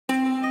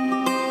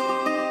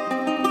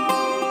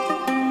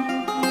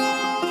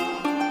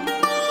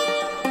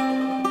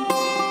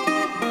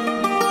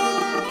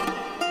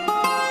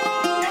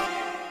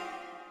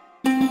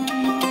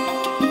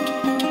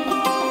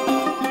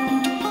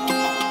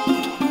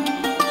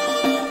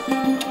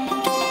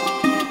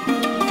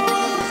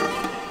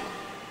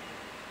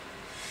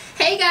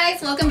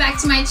welcome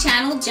back to my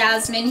channel.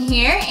 Jasmine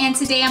here, and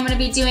today I'm going to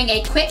be doing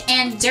a quick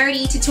and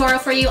dirty tutorial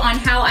for you on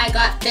how I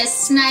got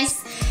this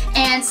nice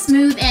and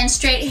smooth and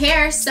straight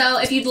hair. So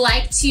if you'd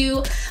like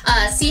to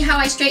see how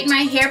I straighten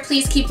my hair,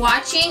 please keep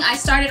watching. I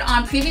started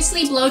on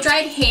previously blow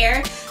dried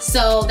hair,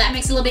 so that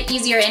makes it a little bit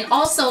easier. And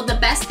also the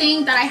best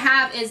thing that I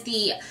have is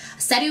the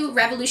Sedu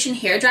Revolution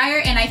hair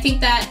dryer, and I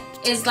think that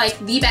is like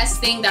the best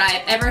thing that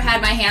I've ever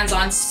had my hands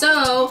on.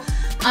 So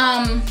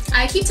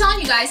I keep telling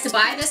you guys to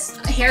buy this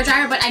hair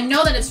dryer, but I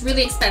know that it's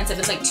really expensive.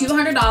 It's like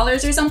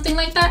 $200 or something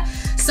like that.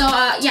 So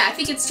yeah, I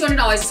think it's $200.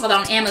 I saw that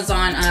on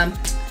Amazon a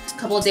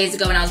couple of days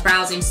ago when I was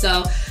browsing.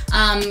 So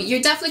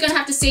you're definitely gonna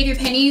have to save your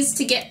pennies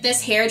to get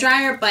this hair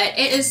dryer, but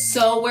it is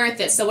so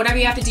worth it. So whatever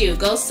you have to do,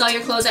 go sell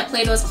your clothes at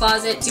Plato's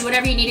Closet, do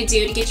whatever you need to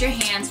do to get your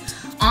hands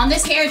on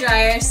this hair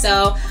dryer.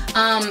 So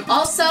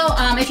also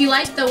if you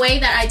like the way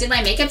that I did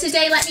my makeup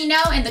today, let me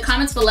know in the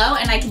comments below,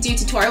 and I can do a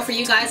tutorial for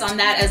you guys on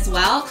that as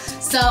well.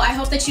 So I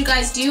hope that you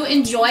guys do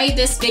enjoy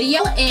this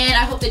video, and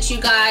I hope that you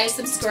guys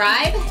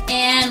subscribe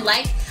and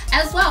like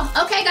as well.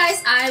 Okay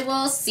guys, I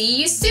will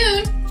see you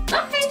soon.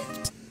 Bye.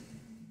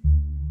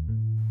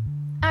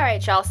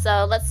 Alright y'all,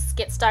 so let's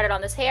get started on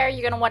this hair.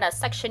 You're going to want to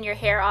section your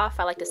hair off.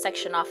 I like to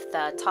section off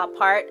the top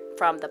part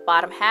from the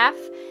bottom half,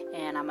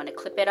 and I'm going to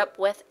clip it up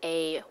with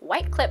a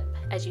white clip,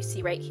 as you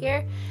see right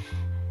here.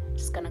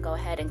 Just going to go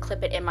ahead and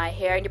clip it in my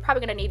hair, and you're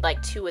probably going to need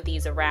like 2 of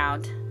these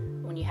around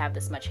when you have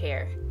this much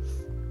hair.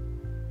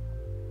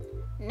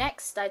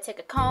 Next, I take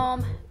a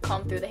comb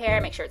through the hair,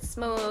 make sure it's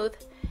smooth.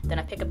 Then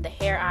I pick up the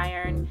hair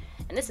iron,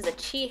 and this is a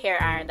Chi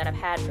hair iron that I've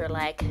had for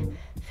like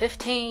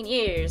 15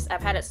 years.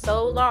 I've had it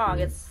so long,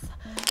 it's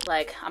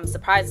like, I'm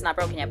surprised it's not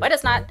broken yet, but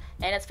it's not,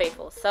 and it's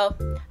faithful. So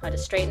I'll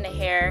just straighten the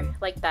hair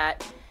like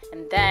that,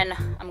 and then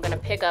I'm gonna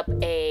pick up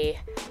a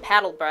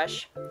paddle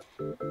brush,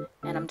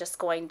 and I'm just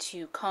going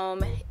to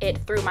comb it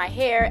through my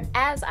hair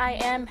as I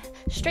am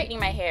straightening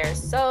my hair.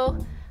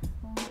 So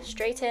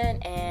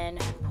straighten and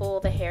pull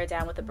the hair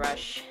down with the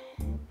brush.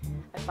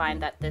 I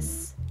find that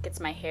this gets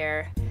my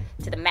hair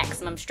to the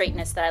maximum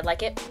straightness that I'd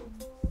like it.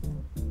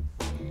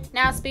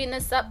 Now speeding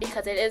this up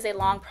because it is a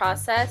long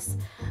process.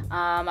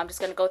 I'm just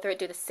going to go through it,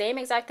 do the same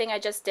exact thing I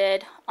just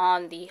did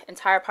on the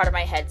entire part of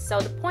my head. So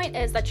the point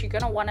is that you're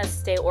going to want to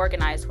stay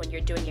organized when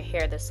you're doing your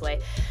hair this way,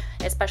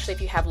 especially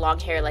if you have long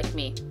hair like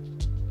me.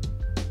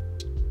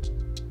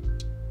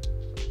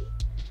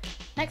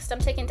 Next, I'm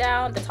taking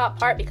down the top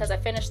part because I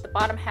finished the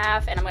bottom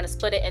half, and I'm going to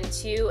split it in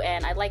 2,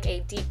 and I like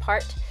a deep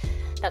part.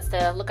 That's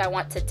the look I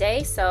want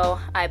today, so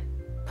I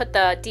put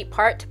the deep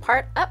part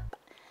up,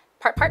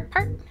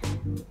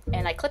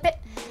 and I clip it.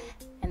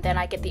 And then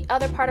I get the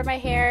other part of my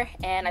hair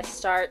and I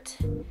start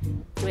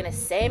doing the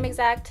same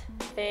exact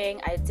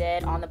thing I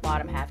did on the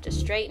bottom half. Just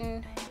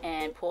straighten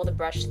and pull the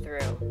brush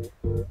through.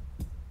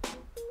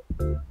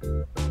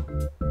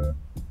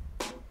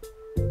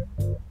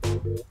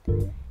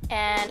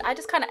 And I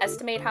just kind of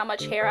estimate how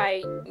much hair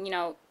I,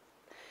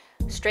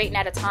 straighten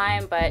at a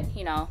time, but,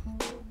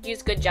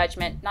 use good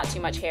judgment, not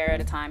too much hair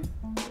at a time.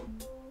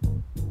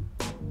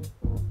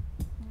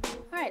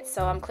 Alright,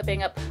 so I'm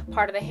clipping up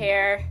part of the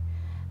hair.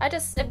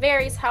 It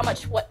varies how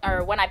much, when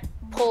I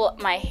pull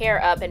my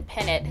hair up and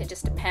pin it, it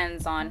just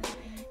depends on,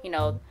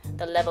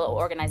 the level of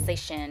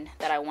organization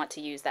that I want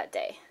to use that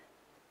day.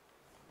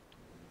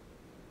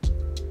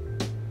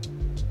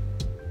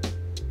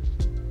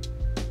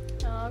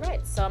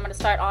 Alright, so I'm going to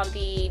start on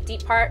the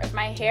deep part of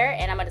my hair,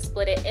 and I'm going to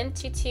split it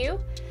into 2,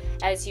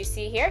 as you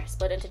see here,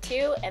 split into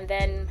 2, and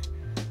then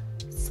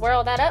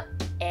swirl that up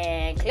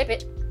and clip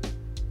it.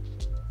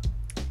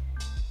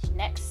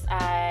 Next,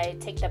 I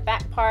take the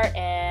back part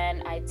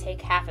and I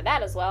take half of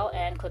that as well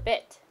and clip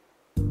it.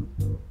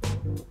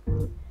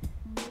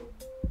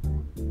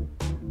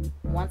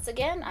 Once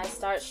again, I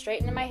start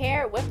straightening my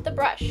hair with the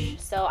brush.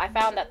 So I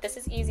found that this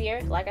is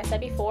easier, like I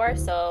said before.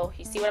 So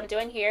you see what I'm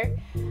doing here?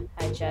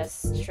 I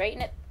just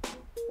straighten it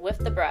with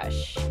the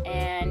brush,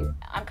 and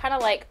I'm kind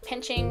of like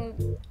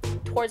pinching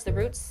towards the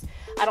roots.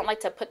 I don't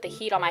like to put the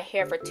heat on my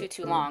hair for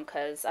too long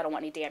because I don't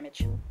want any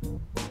damage.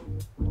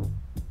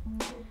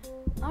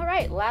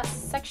 Alright,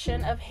 last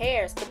section of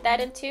hair. Split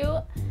that in 2,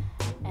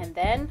 and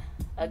then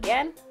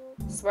again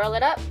swirl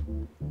it up,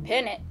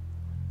 pin it.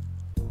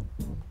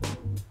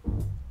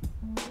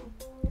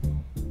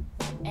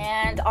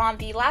 And on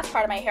the last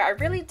part of my hair, I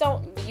really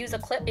don't use a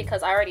clip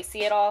because I already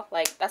see it all.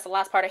 Like, that's the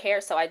last part of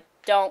hair, so I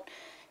don't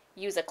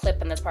use a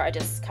clip in this part. I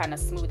just kind of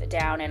smooth it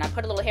down, and I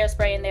put a little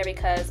hairspray in there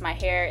because my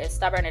hair is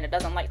stubborn and it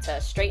doesn't like to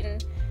straighten.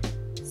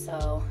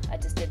 So I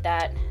just did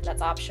that.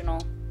 That's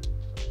optional.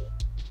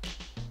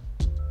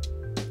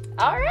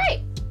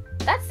 Alright,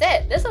 that's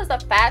it. This was the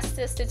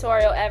fastest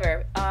tutorial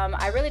ever.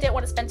 I really didn't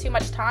want to spend too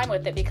much time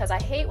with it because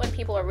I hate when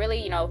people are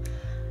really,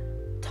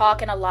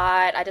 talking a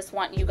lot. I just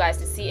want you guys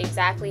to see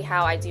exactly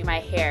how I do my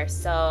hair.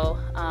 So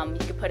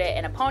you can put it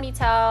in a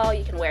ponytail,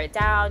 you can wear it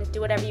down,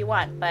 do whatever you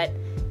want. But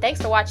thanks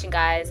for watching,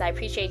 guys. I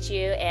appreciate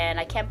you, and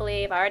I can't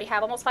believe I already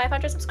have almost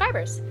 500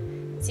 subscribers.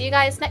 See you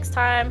guys next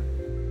time.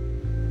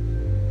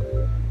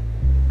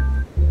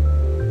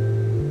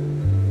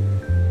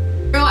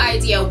 I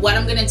idea what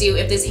I'm gonna do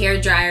if this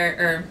hair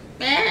dryer,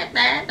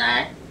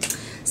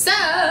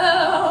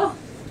 so